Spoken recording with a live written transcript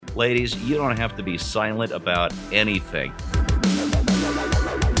Ladies, you don't have to be silent about anything.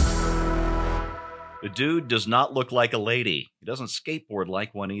 The dude does not look like a lady. He doesn't skateboard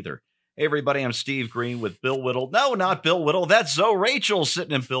like one either. Hey, everybody, I'm Steve Green with Bill Whittle. No, not Bill Whittle. That's Zoe Rachel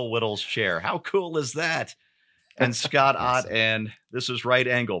sitting in Bill Whittle's chair. How cool is that? And Scott Ott, and this is Right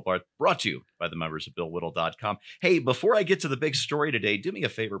Angle, brought to you by the members of BillWhittle.com. Hey, before I get to the big story today, do me a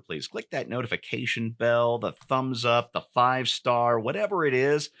favor, please. Click that notification bell, the thumbs up, the 5-star, whatever it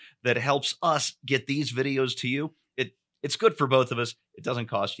is that helps us get these videos to you. It's good for both of us. It doesn't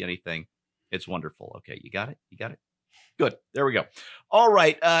cost you anything. It's wonderful. Okay, you got it? You got it? Good. There we go. All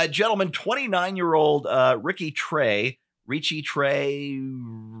right, gentlemen, 29-year-old Ricci Trey,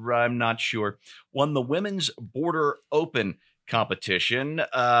 I'm not sure, won the Women's Border Open competition.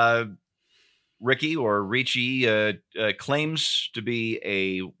 Ricci claims to be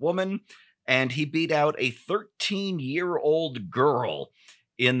a woman, and he beat out a 13-year-old girl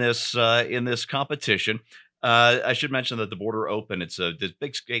in this competition. I should mention that the Border Open, it's this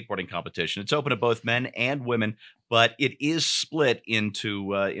big skateboarding competition. It's open to both men and women, but it is split into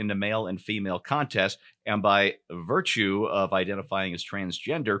male and female contests. And by virtue of identifying as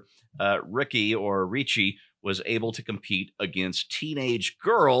transgender, Ricci was able to compete against teenage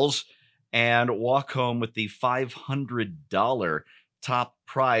girls and walk home with the $500 top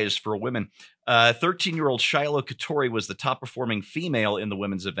prize for women. 13-year-old Shiloh Katori was the top performing female in the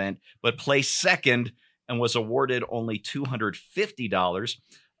women's event, but placed second and was awarded only $250.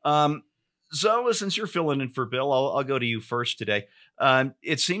 Zoe, since you're filling in for Bill, I'll go to you first today.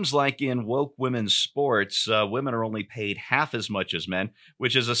 It seems like in woke women's sports, women are only paid half as much as men,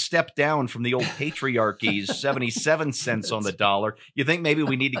 which is a step down from the old patriarchy's 77 cents on the dollar. You think maybe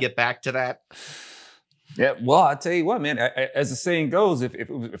we need to get back to that? Yeah, well, I tell you what, man, as the saying goes, if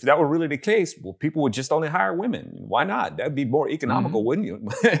that were really the case, well, people would just only hire women. Why not? That'd be more economical, wouldn't you?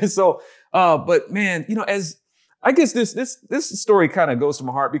 So, but man, as I guess this story kind of goes to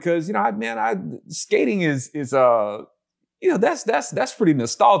my heart because, skating is that's pretty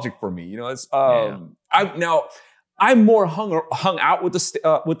nostalgic for me. It's I'm more hung out with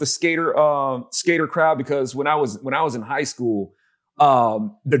the skater crowd because when I was in high school,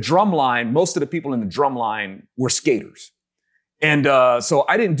 the drum line, most of the people in the drum line were skaters. And so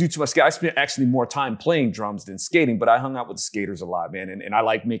I didn't do too much. I spent actually more time playing drums than skating, but I hung out with the skaters a lot, man. And I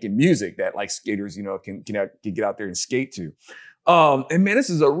like making music that like skaters, can get out there and skate to. And man, this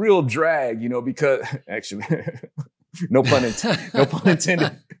is a real drag, because actually, no pun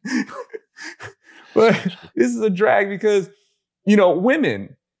intended. But this is a drag because,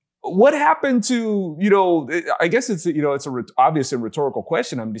 women, what happened to, I guess it's obviously a rhetorical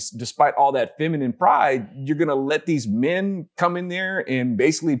question. Despite all that feminine pride, you're going to let these men come in there and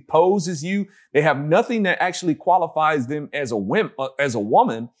basically pose as you. They have nothing that actually qualifies them as a woman.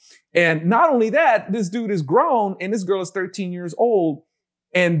 And not only that, this dude is grown and this girl is 13 years old.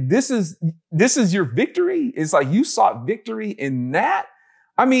 And this is your victory. It's like you sought victory in that.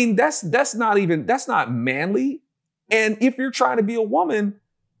 I mean, that's not manly. And if you're trying to be a woman,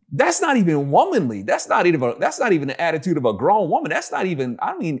 that's not even womanly. That's not even the attitude of a grown woman. That's not even.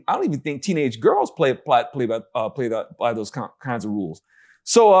 I don't even think teenage girls play by those kinds of rules.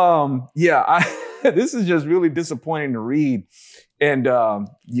 So this is just really disappointing to read. And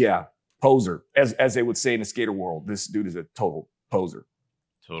poser, as they would say in the skater world. This dude is a total poser.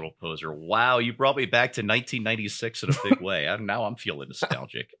 Total poser. Wow, you brought me back to 1996 in a big way. Now I'm feeling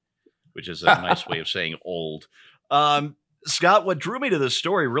nostalgic, which is a nice way of saying old. Scott, what drew me to this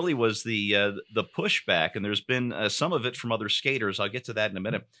story really was the pushback, and there's been some of it from other skaters. I'll get to that in a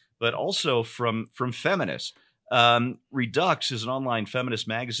minute, but also from feminists. Redux is an online feminist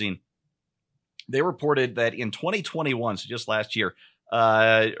magazine. They reported that in 2021, so just last year,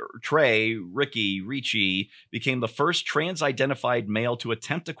 Ricci became the first trans-identified male to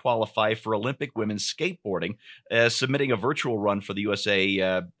attempt to qualify for Olympic women's skateboarding, submitting a virtual run for the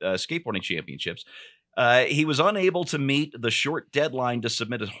USA Skateboarding Championships. He was unable to meet the short deadline to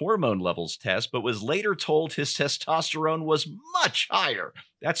submit a hormone levels test, but was later told his testosterone was much higher.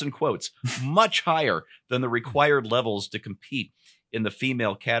 That's in quotes, much higher than the required levels to compete in the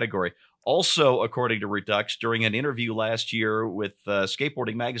female category. Also, according to Redux, during an interview last year with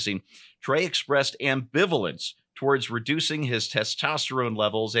Skateboarding Magazine, Trey expressed ambivalence towards reducing his testosterone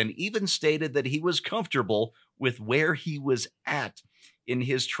levels and even stated that he was comfortable with where he was at in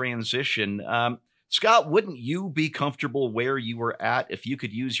his transition. Scott, wouldn't you be comfortable where you were at if you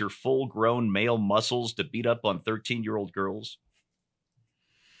could use your full-grown male muscles to beat up on 13-year-old girls?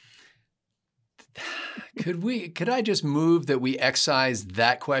 Could I just move that we excise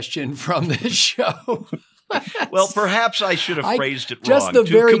that question from this show? Well, perhaps I should have phrased it wrong. Just the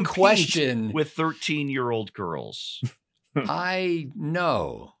to very compete question with 13-year-old girls.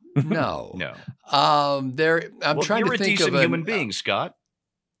 No. No. I'm trying you're to think a decent of human being, Scott.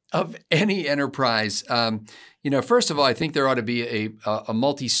 Of any enterprise. First of all, I think there ought to be a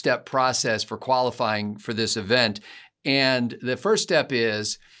multi-step process for qualifying for this event. And the first step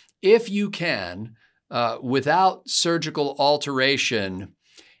is, if you can, without surgical alteration,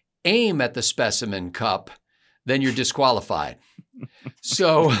 aim at the specimen cup, then you're disqualified.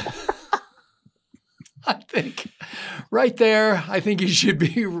 So I think right there, I think you should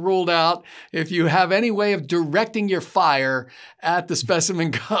be ruled out if you have any way of directing your fire at the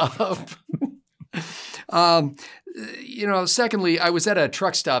specimen cup. Secondly, I was at a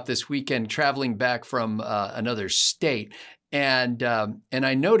truck stop this weekend traveling back from another state, and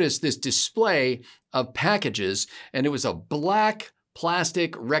I noticed this display of packages, and it was a black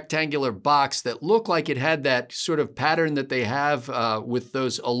plastic rectangular box that looked like it had that sort of pattern that they have with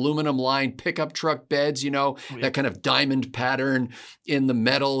those aluminum lined pickup truck beds, that kind of diamond pattern in the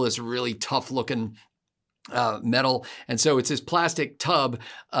metal is really tough looking metal. And so it's this plastic tub.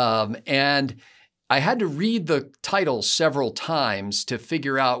 And I had to read the title several times to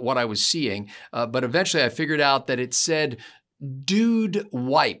figure out what I was seeing. But eventually I figured out that it said Dude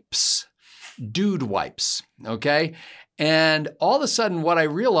Wipes. Dude Wipes. Okay. And all of a sudden, what I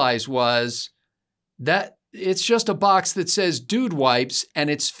realized was that it's just a box that says Dude Wipes, and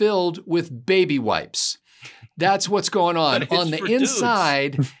it's filled with baby wipes. That's what's going on. On the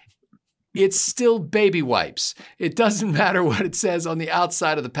inside, it's still baby wipes. It doesn't matter what it says on the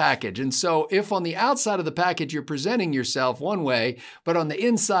outside of the package. And so if on the outside of the package you're presenting yourself one way, but on the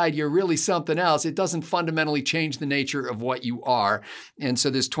inside you're really something else, it doesn't fundamentally change the nature of what you are. And so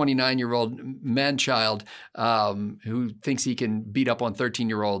this 29-year-old man-child who thinks he can beat up on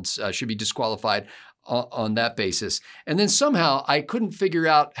 13-year-olds should be disqualified on that basis. And then somehow I couldn't figure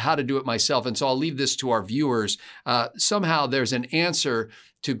out how to do it myself. And so I'll leave this to our viewers. Somehow there's an answer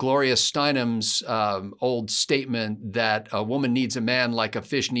to Gloria Steinem's old statement that a woman needs a man like a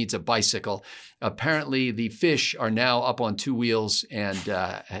fish needs a bicycle. Apparently, the fish are now up on two wheels and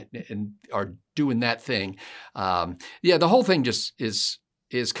are doing that thing. The whole thing just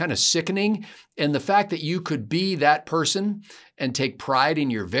is kind of sickening. And the fact that you could be that person and take pride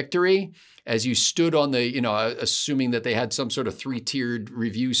in your victory as you stood on the, assuming that they had some sort of 3-tiered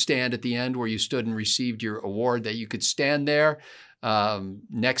review stand at the end where you stood and received your award, that you could stand there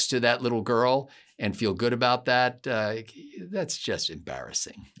next to that little girl and feel good about that. That's just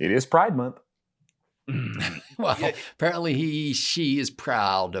embarrassing. It is Pride Month. Well, apparently she is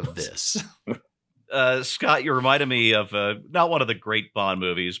proud of this. Scott, you reminded me of not one of the great Bond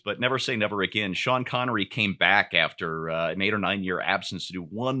movies, but Never Say Never Again. Sean Connery came back after an 8 or 9 year absence to do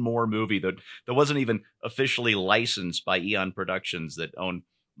one more movie that wasn't even officially licensed by Eon Productions, that owned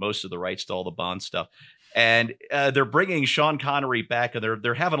most of the rights to all the Bond stuff. And they're bringing Sean Connery back, and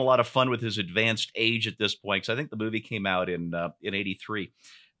they're having a lot of fun with his advanced age at this point, because I think the movie came out in '83.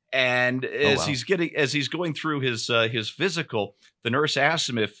 And as he's going through his physical, the nurse asks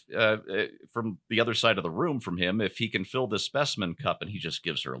him if from the other side of the room from him if he can fill this specimen cup, and he just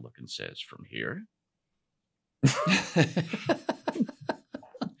gives her a look and says, "From here."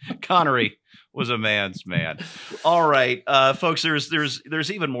 Connery was a man's man. All right, folks. There's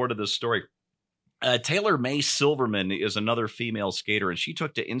even more to this story. Taylor May Silverman is another female skater, and she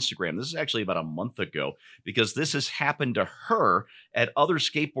took to Instagram. This is actually about a month ago, because this has happened to her at other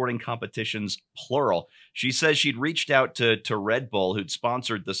skateboarding competitions, plural. She says she'd reached out to Red Bull, who'd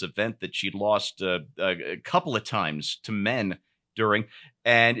sponsored this event that she'd lost a couple of times to men during,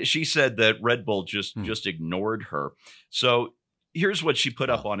 and she said that Red Bull just ignored her. So here's what she put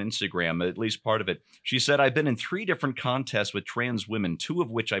up on Instagram, at least part of it. She said, "I've been in 3 different contests with trans women, 2 of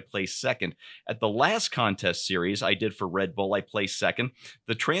which I placed second. At the last contest series I did for Red Bull, I placed second.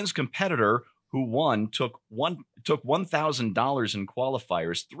 The trans competitor who won took $1,000 in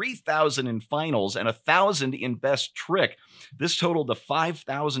qualifiers, $3,000 in finals, and $1,000 in best trick. This totaled the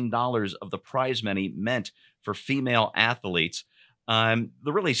 $5,000 of the prize money meant for female athletes." The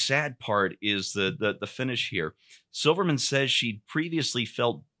really sad part is the finish here. Silverman says she'd previously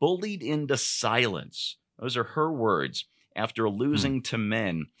felt bullied into silence. Those are her words, after losing to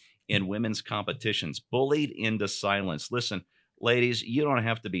men in women's competitions. Bullied into silence. Listen, ladies, you don't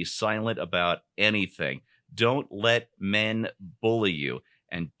have to be silent about anything. Don't let men bully you.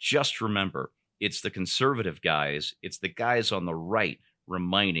 And just remember, it's the conservative guys, it's the guys on the right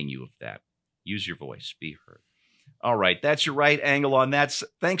reminding you of that. Use your voice, be heard. All right, that's your right angle on that.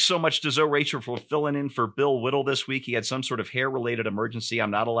 Thanks so much to Zoe Rachel for filling in for Bill Whittle this week. He had some sort of hair-related emergency. I'm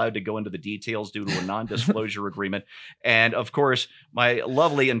not allowed to go into the details due to a non-disclosure agreement. And, of course, my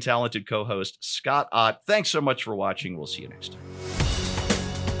lovely and talented co-host, Scott Ott. Thanks so much for watching. We'll see you next time.